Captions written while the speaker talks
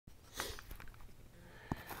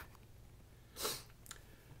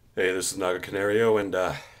Hey, this is Naga Canario, and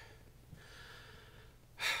the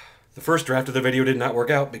first draft of the video did not work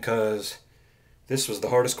out because this was the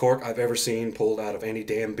hardest cork I've ever seen pulled out of any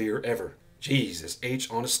damn beer ever. Jesus,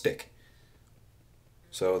 H on a stick.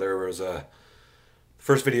 So there was the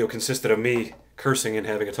first video consisted of me cursing and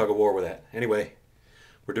having a tug of war with that. Anyway,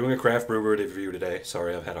 we're doing a craft brewery review today.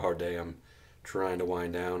 Sorry, I've had a hard day. I'm trying to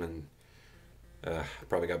wind down and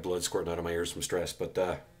probably got blood squirting out of my ears from stress. But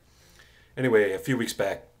anyway, a few weeks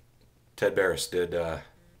back, Ted Barris did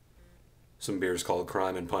some beers called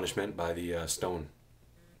Crime and Punishment by the Stone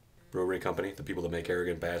Brewery Company, the people that make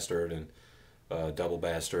Arrogant Bastard and Double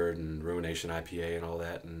Bastard and Ruination IPA and all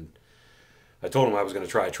that. And I told him I was going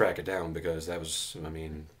to try to track it down because that was, I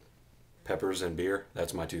mean, peppers and beer.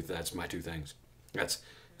 That's my two. That's my two things.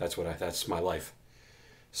 That's my life.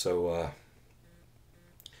 So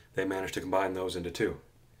they managed to combine those into two.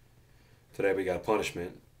 Today we got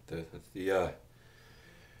Punishment.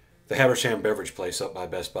 The Habersham beverage place up by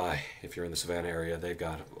Best Buy, if you're in the Savannah area, they've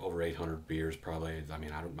got over 800 beers probably. I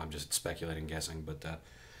mean, I'm just speculating, guessing, but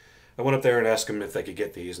I went up there and asked them if they could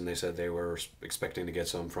get these, and they said they were expecting to get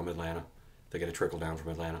some from Atlanta. They get a trickle down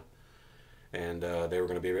from Atlanta, and they were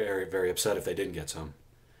going to be very, very upset if they didn't get some.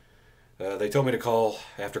 They told me to call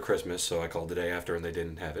after Christmas, so I called the day after, and they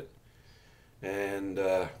didn't have it. And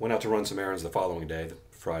went out to run some errands the following day,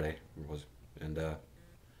 Friday was, and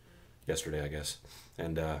yesterday, I guess.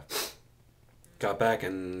 And got back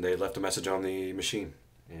and they left a message on the machine.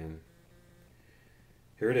 And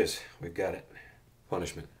here it is. We've got it.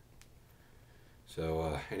 Punishment.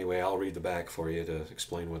 So anyway, I'll read the back for you to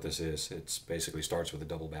explain what this is. It basically starts with a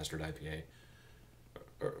Double Bastard IPA.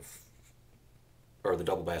 Or the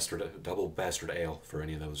Double Bastard Ale for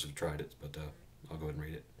any of those who've tried it. But I'll go ahead and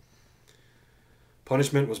read it.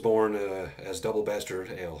 Punishment was born as Double Bastard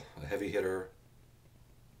Ale, a heavy hitter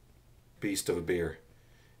beast of a beer.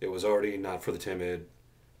 It was already not for the timid,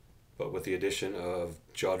 but with the addition of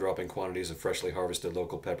jaw-dropping quantities of freshly harvested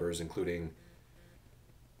local peppers, including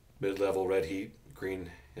mid-level heat,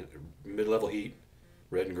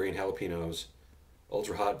 red and green jalapenos,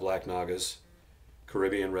 ultra-hot black Nagas,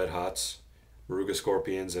 Caribbean red hots, Morouga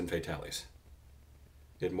Scorpions, and Fatalis.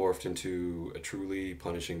 It morphed into a truly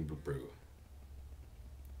punishing brew.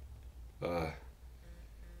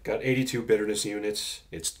 Got 82 bitterness units.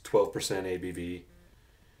 It's 12% ABV.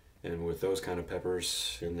 And with those kind of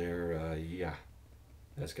peppers in there, yeah,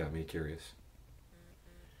 that's got me curious.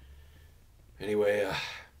 Anyway,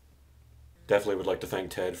 definitely would like to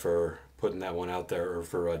thank Ted for putting that one out there, or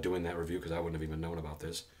for doing that review, because I wouldn't have even known about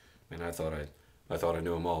this. I mean, I thought I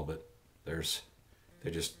knew them all, but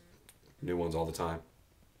they just new ones all the time.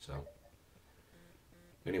 So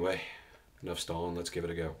anyway, enough stalling. Let's give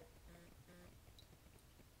it a go.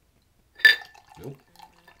 Nope.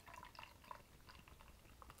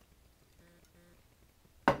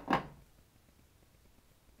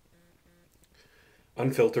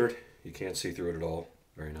 Unfiltered. You can't see through it at all.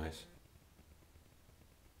 Very nice.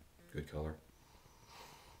 Good color.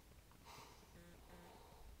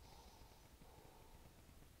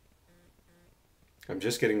 I'm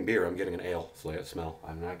just getting beer. I'm getting an ale smell.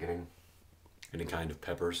 I'm not getting any kind of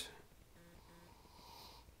peppers.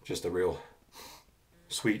 Just a real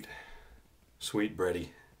sweet bready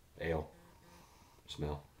ale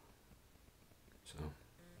smell. So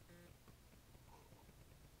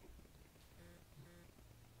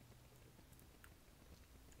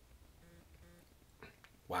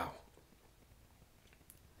wow.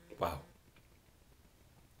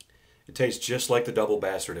 It tastes just like the Double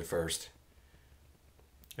Bastard at first,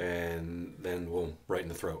 and then boom, right in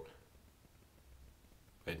the throat.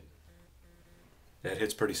 That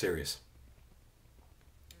hits pretty serious.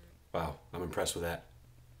 Wow, I'm impressed with that.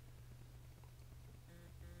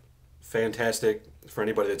 Fantastic for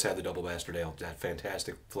anybody that's had the Double Bastard Ale. That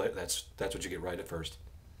fantastic flavor. That's what you get right at first.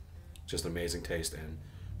 Just an amazing taste, and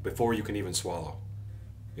before you can even swallow,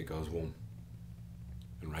 it goes boom,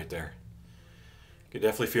 and right there, you can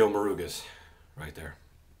definitely feel Morougas right there.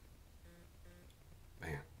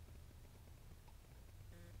 Man.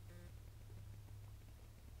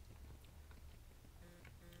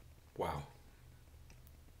 Wow.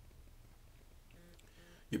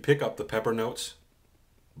 You pick up the pepper notes,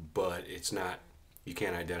 but it's not, you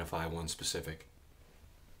can't identify one specific.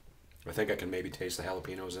 I think I can maybe taste the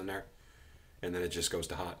jalapenos in there, and then it just goes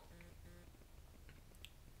to hot.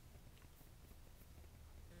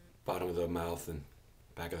 Bottom of the mouth and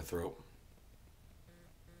back of the throat.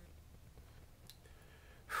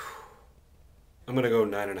 I'm going to go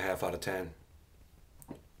 9.5 out of 10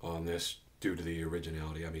 on this due to the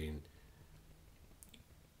originality. I mean,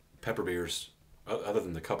 pepper beers other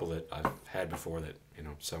than the couple that I've had before that,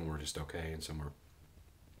 some were just okay and some were.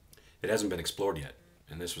 It hasn't been explored yet,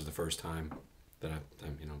 and this was the first time that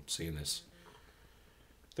I'm seeing this.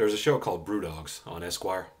 There's a show called Brew Dogs on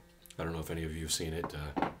Esquire. I don't know if any of you have seen it,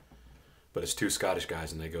 but it's two Scottish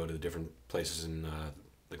guys, and they go to the different places in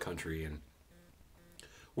the country and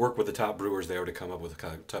work with the top brewers there to come up with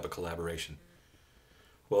a type of collaboration.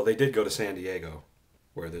 Well, they did go to San Diego,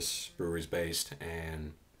 where this brewery's based,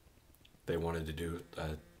 and they wanted to do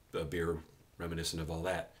a beer reminiscent of all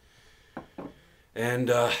that. And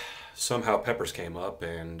somehow peppers came up,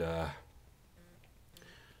 and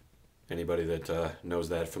anybody that knows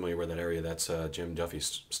that, familiar with that area, that's Jim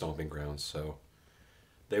Duffy's stomping grounds. So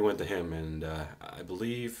they went to him, and I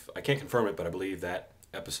believe, I can't confirm it, but I believe that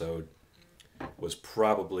episode was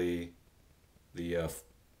probably the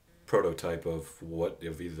prototype of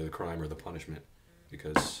either the crime or the punishment,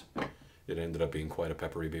 because it ended up being quite a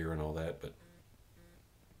peppery beer and all that. But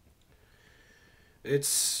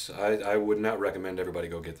I would not recommend everybody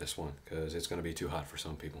go get this one, because it's going to be too hot for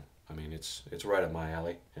some people. I mean, it's right up my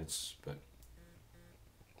alley. But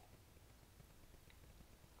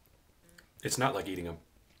it's not like eating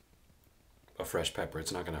a fresh pepper.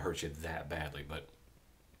 It's not going to hurt you that badly, but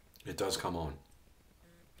it does come on,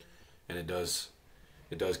 and it does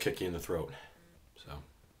kick you in the throat. So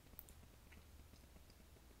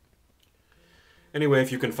anyway,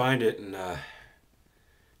 if you can find it and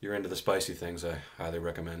you're into the spicy things, I highly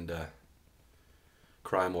recommend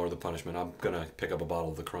Crime or the Punishment. I'm gonna pick up a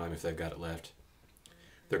bottle of the Crime if they've got it left.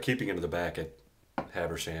 They're keeping it in the back at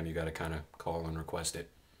Habersham. You got to kind of call and request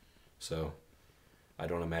it, so I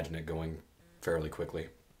don't imagine it going fairly quickly.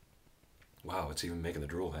 Wow, it's even making the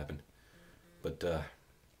drool happen. But I'm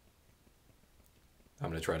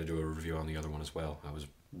going to try to do a review on the other one as well. I was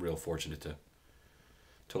real fortunate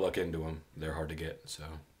to look into them. They're hard to get, so.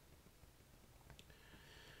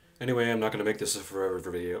 Anyway, I'm not going to make this a forever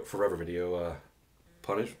video.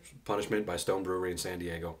 Punishment by Stone Brewery in San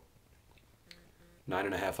Diego.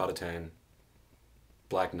 9.5 out of 10.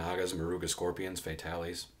 Black Nagas, Morouga Scorpions,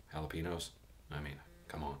 Fatalis, Jalapenos. I mean,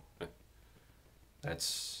 come on.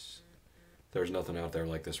 There's nothing out there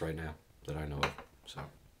like this right now that I know of. So,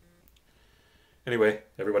 anyway,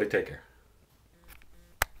 everybody take care.